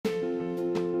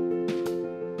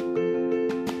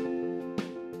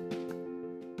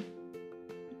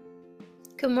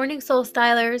Good morning, Soul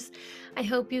Stylers. I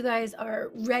hope you guys are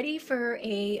ready for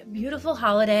a beautiful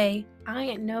holiday.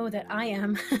 I know that I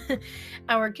am.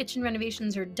 Our kitchen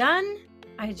renovations are done.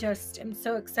 I just am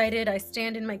so excited. I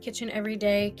stand in my kitchen every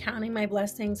day, counting my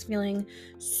blessings, feeling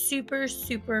super,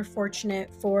 super fortunate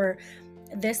for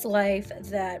this life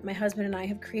that my husband and I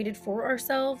have created for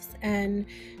ourselves. And,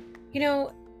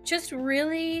 just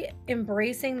really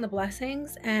embracing the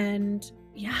blessings and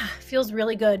yeah, feels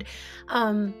really good.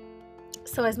 Um,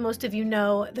 so, as most of you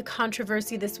know, the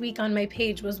controversy this week on my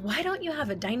page was, why don't you have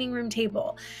a dining room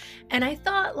table? And I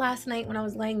thought last night when I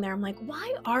was laying there, I'm like,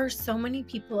 why are so many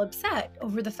people upset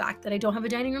over the fact that I don't have a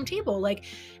dining room table? And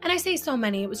I say so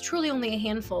many, it was truly only a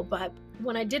handful. But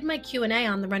when I did my Q&A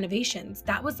on the renovations,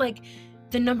 that was like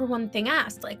the number one thing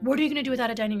asked, like, what are you going to do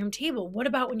without a dining room table? What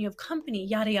about when you have company?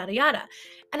 Yada, yada, yada.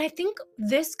 And I think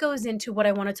this goes into what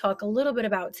I want to talk a little bit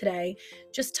about today,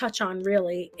 just touch on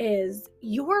really, is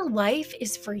your life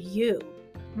is for you.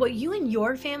 What you and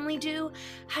your family do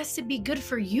has to be good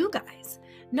for you guys,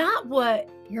 not what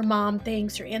your mom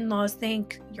thinks, your in-laws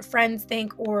think, your friends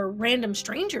think, or random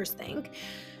strangers think.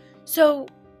 So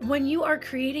when you are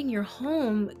creating your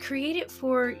home, create it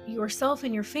for yourself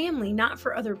and your family, not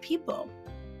for other people.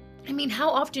 I mean, how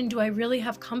often do I really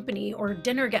have company or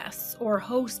dinner guests or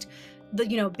host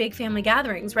the big family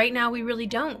gatherings? Right now we really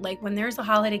don't. Like when there's a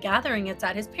holiday gathering, it's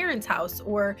at his parents' house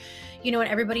or and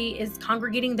everybody is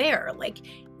congregating there. Like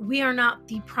we are not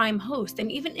the prime host.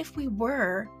 And even if we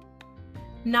were,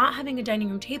 not having a dining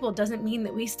room table doesn't mean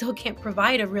that we still can't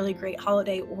provide a really great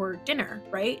holiday or dinner,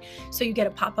 right? So you get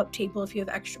a pop-up table if you have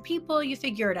extra people, you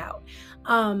figure it out.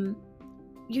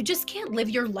 You just can't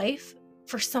live your life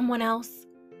for someone else.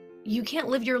 You can't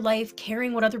live your life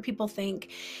caring what other people think.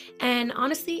 And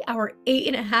honestly, our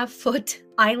 8.5-foot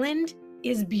island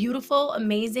is beautiful,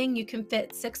 amazing. You can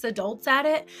fit 6 adults at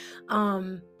it.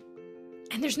 And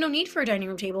there's no need for a dining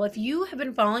room table. If you have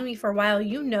been following me for a while,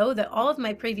 you know that all of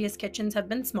my previous kitchens have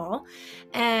been small.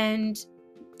 And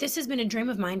this has been a dream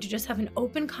of mine to just have an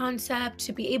open concept,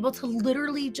 to be able to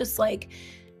literally just like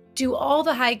do all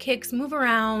the high kicks, move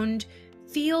around,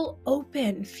 feel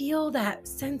open, feel that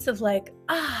sense of like,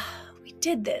 we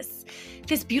did this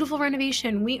beautiful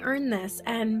renovation, we earned this.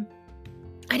 And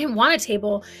I didn't want a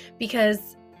table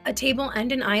because a table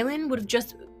and an island would have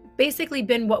just basically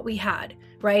been what we had,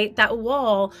 right? That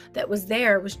wall that was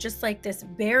there was just like this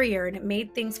barrier and it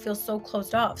made things feel so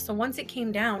closed off. So once it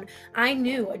came down, I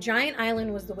knew a giant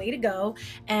island was the way to go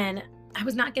and I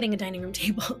was not getting a dining room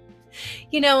table.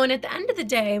 And at the end of the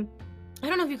day, I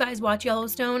don't know if you guys watch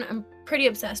Yellowstone. I'm pretty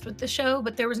obsessed with the show,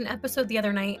 but there was an episode the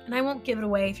other night, and I won't give it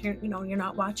away if you're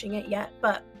not watching it yet,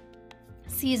 but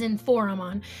season 4 I'm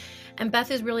on. And Beth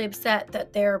is really upset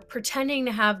that they're pretending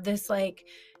to have this like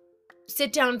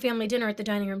sit down family dinner at the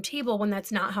dining room table when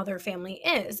that's not how their family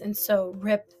is. And so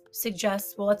Rip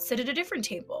suggests, well, let's sit at a different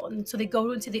table. And so they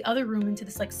go into the other room, into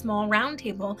this like small round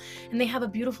table, and they have a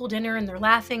beautiful dinner and they're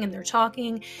laughing and they're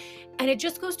talking. And it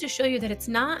just goes to show you that it's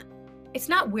not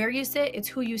where you sit, it's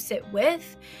who you sit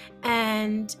with.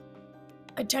 And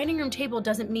a dining room table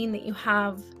doesn't mean that you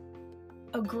have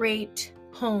a great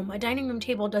home. A dining room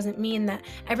table doesn't mean that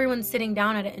everyone's sitting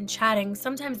down at it and chatting.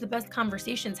 Sometimes the best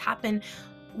conversations happen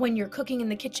when you're cooking in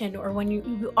the kitchen or when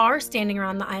you are standing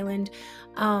around the island.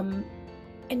 The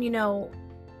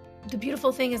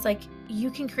beautiful thing is like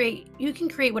you can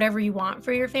create whatever you want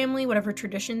for your family, whatever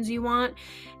traditions you want.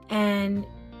 And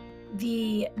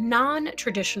the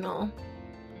non-traditional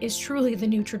is truly the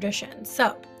new tradition.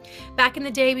 So back in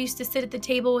the day, we used to sit at the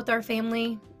table with our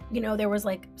family. There was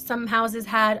like some houses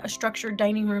had a structured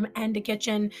dining room and a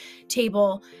kitchen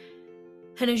table.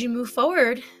 And as you move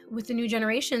forward with the new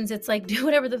generations, it's like, do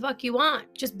whatever the fuck you want.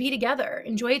 Just be together.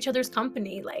 Enjoy each other's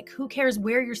company. Like, who cares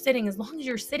where you're sitting as long as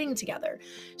you're sitting together?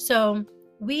 So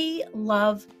we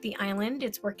love the island.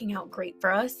 It's working out great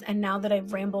for us. And now that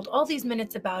I've rambled all these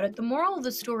minutes about it, the moral of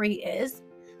the story is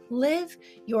live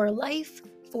your life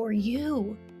for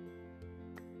you.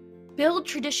 Build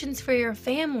traditions for your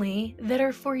family that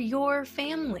are for your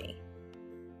family.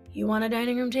 You want a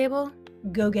dining room table?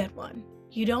 Go get one.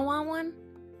 You don't want one?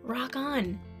 Rock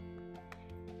on.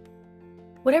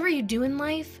 Whatever you do in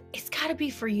life, it's got to be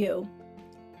for you.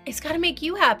 It's got to make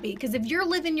you happy, because if you're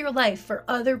living your life for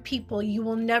other people, you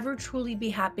will never truly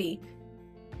be happy.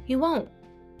 You won't.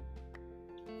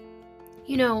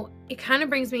 It kind of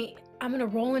brings me, I'm going to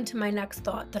roll into my next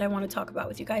thought that I want to talk about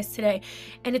with you guys today.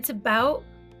 And it's about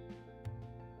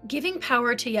giving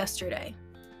power to yesterday.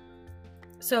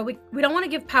 So we don't want to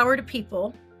give power to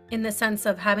people in the sense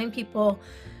of having people,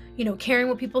 caring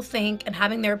what people think and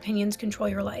having their opinions control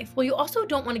your life. Well, you also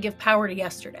don't want to give power to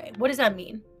yesterday. What does that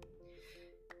mean?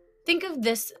 Think of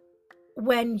this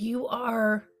when you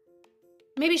are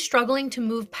maybe struggling to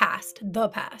move past the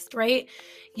past, right?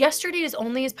 Yesterday is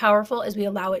only as powerful as we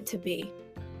allow it to be.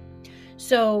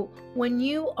 So when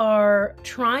you are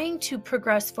trying to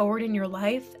progress forward in your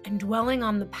life and dwelling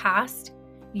on the past,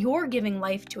 you're giving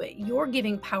life to it. You're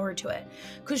giving power to it.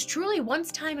 Because truly,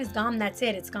 once time is gone, that's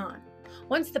it. It's gone.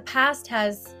 Once the past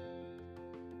has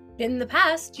been the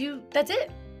past, that's it.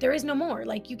 There is no more.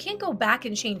 Like, you can't go back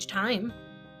and change time,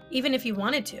 even if you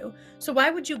wanted to. So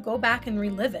why would you go back and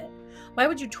relive it? Why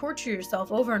would you torture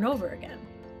yourself over and over again?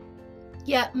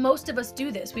 Yet most of us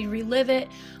do this. We relive it.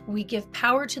 We give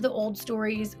power to the old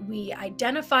stories. We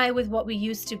identify with what we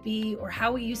used to be or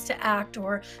how we used to act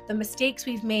or the mistakes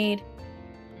we've made.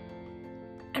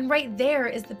 And right there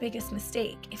is the biggest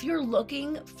mistake. If you're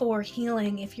looking for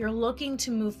healing, if you're looking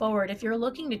to move forward, if you're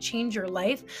looking to change your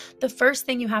life, the first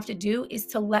thing you have to do is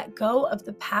to let go of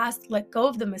the past, let go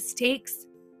of the mistakes,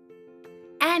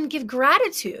 and give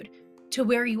gratitude to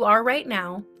where you are right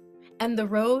now and the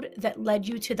road that led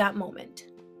you to that moment.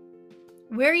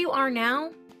 Where you are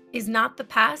now is not the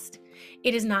past.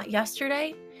 It is not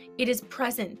yesterday. It is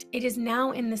present. It is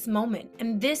now in this moment.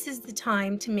 And this is the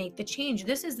time to make the change.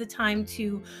 This is the time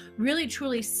to really,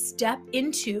 truly step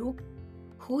into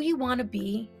who you want to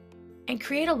be and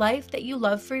create a life that you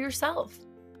love for yourself.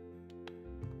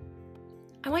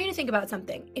 I want you to think about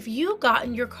something. If you got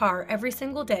in your car every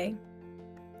single day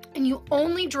and you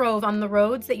only drove on the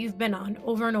roads that you've been on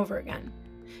over and over again,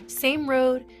 same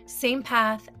road, same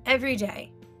path every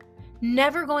day,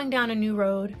 never going down a new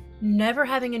road, never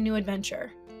having a new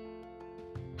adventure,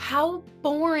 how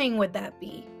boring would that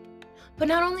be? But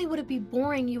not only would it be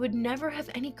boring, you would never have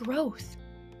any growth.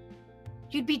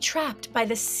 You'd be trapped by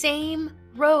the same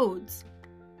roads.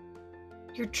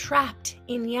 You're trapped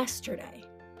in yesterday.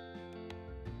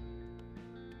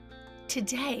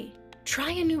 Today,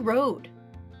 try a new road.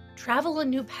 Travel a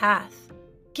new path.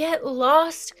 Get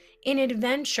lost in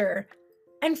adventure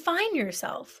and find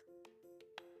yourself.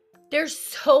 There's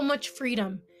so much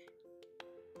freedom.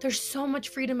 There's so much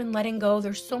freedom in letting go.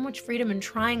 There's so much freedom in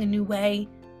trying a new way.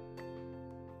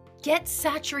 Get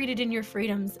saturated in your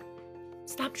freedoms.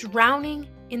 Stop drowning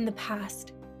in the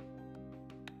past.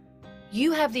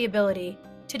 You have the ability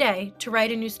today to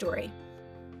write a new story,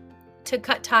 to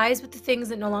cut ties with the things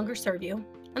that no longer serve you,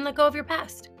 and let go of your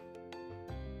past.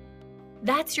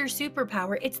 That's your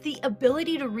superpower. It's the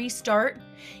ability to restart,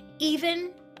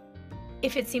 even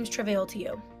if it seems trivial to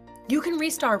you. You can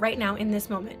restart right now in this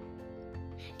moment.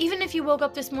 Even if you woke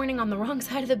up this morning on the wrong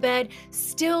side of the bed,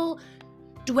 still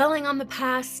dwelling on the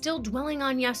past, still dwelling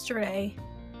on yesterday,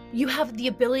 you have the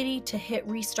ability to hit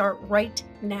restart right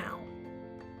now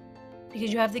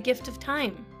because you have the gift of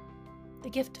time. The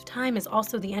gift of time is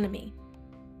also the enemy.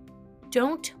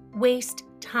 Don't waste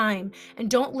time and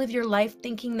don't live your life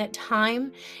thinking that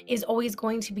time is always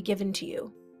going to be given to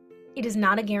you. It is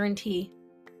not a guarantee.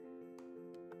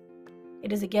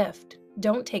 It is a gift.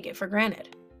 Don't take it for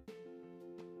granted.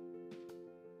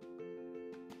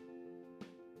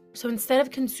 So instead of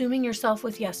consuming yourself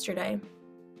with yesterday,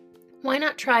 why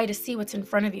not try to see what's in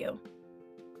front of you?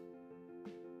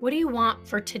 What do you want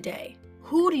for today?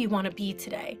 Who do you want to be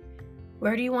today?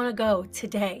 Where do you want to go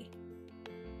today?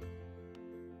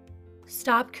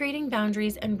 Stop creating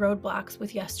boundaries and roadblocks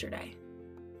with yesterday.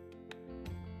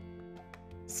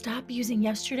 Stop using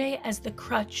yesterday as the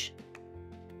crutch.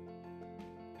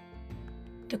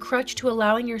 The crutch to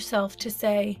allowing yourself to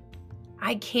say,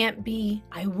 I can't be,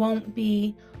 I won't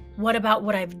be, what about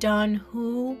what I've done?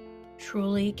 Who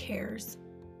truly cares?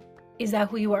 Is that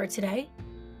who you are today?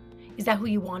 Is that who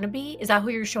you want to be? Is that who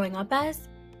you're showing up as?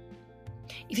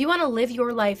 If you want to live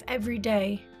your life every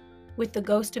day with the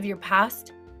ghost of your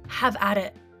past, have at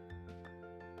it.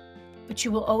 But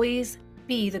you will always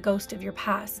be the ghost of your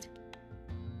past.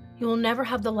 You will never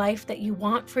have the life that you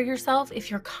want for yourself if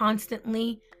you're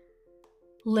constantly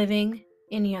living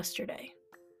in yesterday.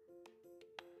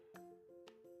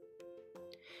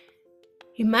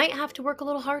 You might have to work a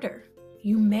little harder.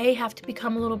 You may have to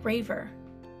become a little braver.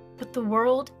 But the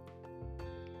world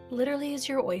literally is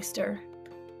your oyster.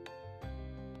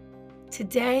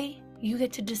 Today, you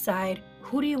get to decide,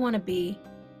 who do you want to be?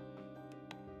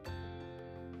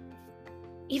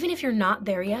 Even if you're not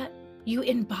there yet, you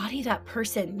embody that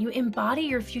person. You embody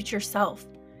your future self,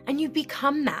 and you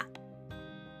become that.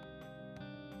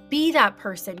 Be that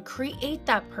person. Create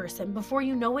that person. Before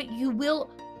you know it, you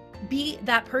will be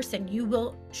that person. You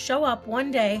will show up one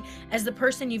day as the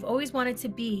person you've always wanted to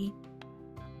be,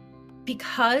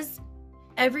 because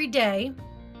every day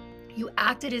you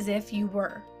acted as if you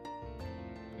were.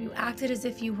 You acted as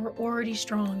if you were already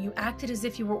strong. You acted as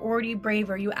if you were already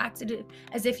braver. You acted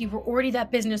as if you were already that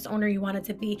business owner you wanted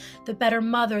to be, the better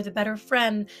mother, the better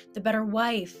friend, the better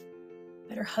wife,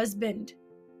 better husband,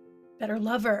 better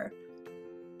lover.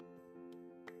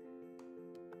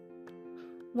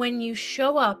 When you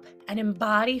show up and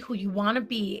embody who you want to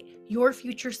be, your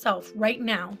future self right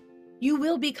now, you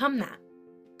will become that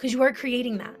because you are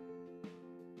creating that.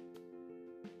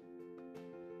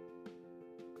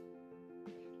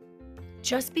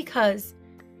 Just because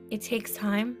it takes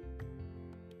time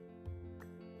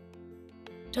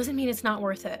doesn't mean it's not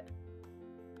worth it.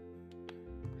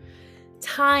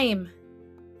 Time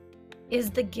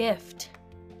is the gift,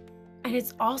 and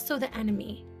it's also the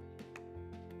enemy.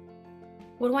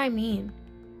 What do I mean?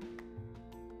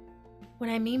 What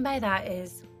I mean by that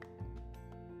is,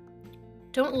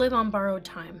 don't live on borrowed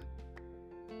time.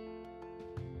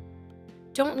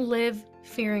 Don't live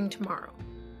fearing tomorrow.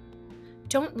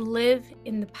 Don't live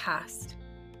in the past.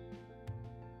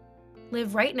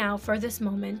 Live right now for this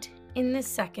moment, in this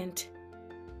second.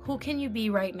 Who can you be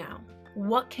right now?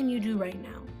 What can you do right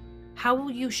now? How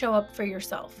will you show up for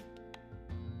yourself?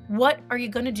 What are you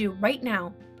going to do right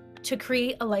now to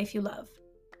create a life you love?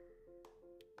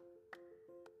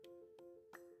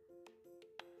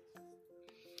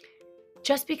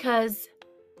 Just because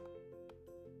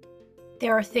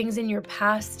there are things in your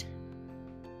past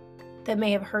that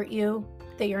may have hurt you,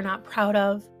 that you're not proud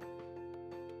of,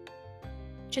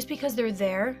 just because they're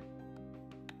there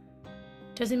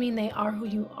doesn't mean they are who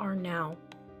you are now.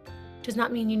 Does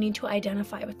not mean you need to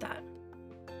identify with that.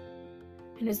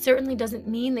 And it certainly doesn't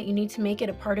mean that you need to make it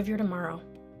a part of your tomorrow.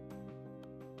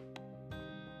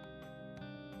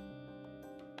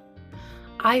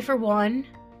 I, for one,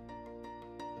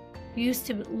 used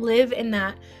to live in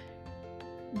that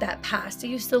past. I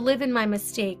used to live in my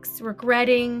mistakes,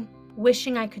 regretting,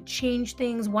 wishing I could change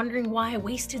things, wondering why I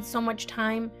wasted so much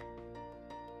time.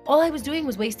 All I was doing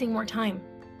was wasting more time,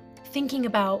 thinking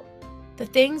about the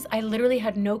things I literally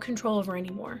had no control over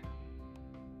anymore.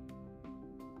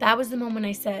 That was the moment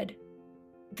I said,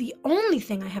 the only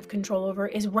thing I have control over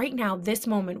is right now, this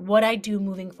moment, what I do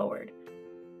moving forward.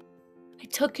 I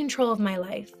took control of my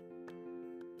life.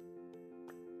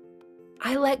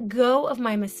 I let go of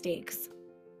my mistakes.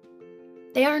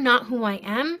 They are not who I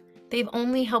am. They've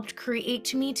only helped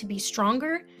create me to be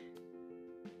stronger.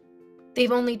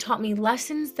 They've only taught me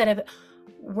lessons that have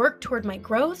worked toward my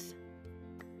growth.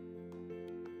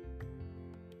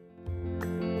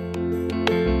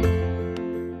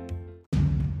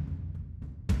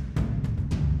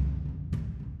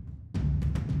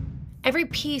 Every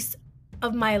piece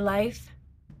of my life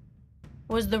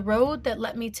was the road that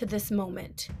led me to this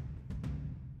moment.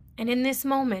 And in this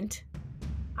moment,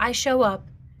 I show up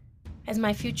as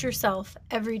my future self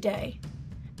every day,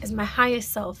 as my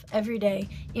highest self every day,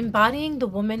 embodying the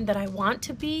woman that I want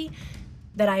to be,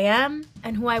 that I am,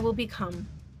 and who I will become.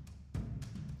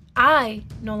 I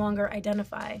no longer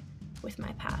identify with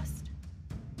my past.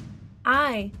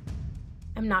 I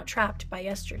am not trapped by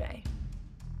yesterday.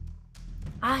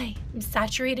 I am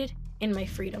saturated in my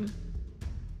freedom.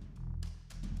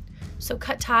 So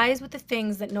cut ties with the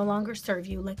things that no longer serve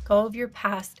you. Let go of your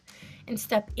past and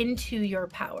step into your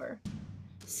power.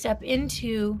 Step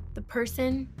into the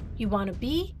person you want to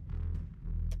be,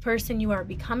 the person you are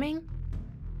becoming,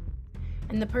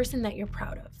 and the person that you're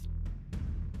proud of.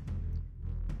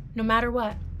 No matter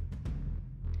what,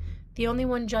 the only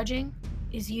one judging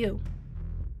is you.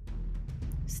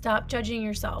 Stop judging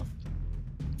yourself.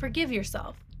 Forgive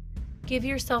yourself. Give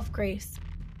yourself grace.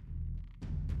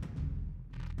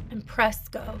 And press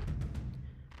go.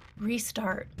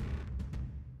 Restart.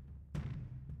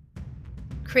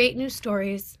 Create new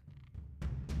stories.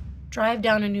 Drive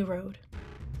down a new road.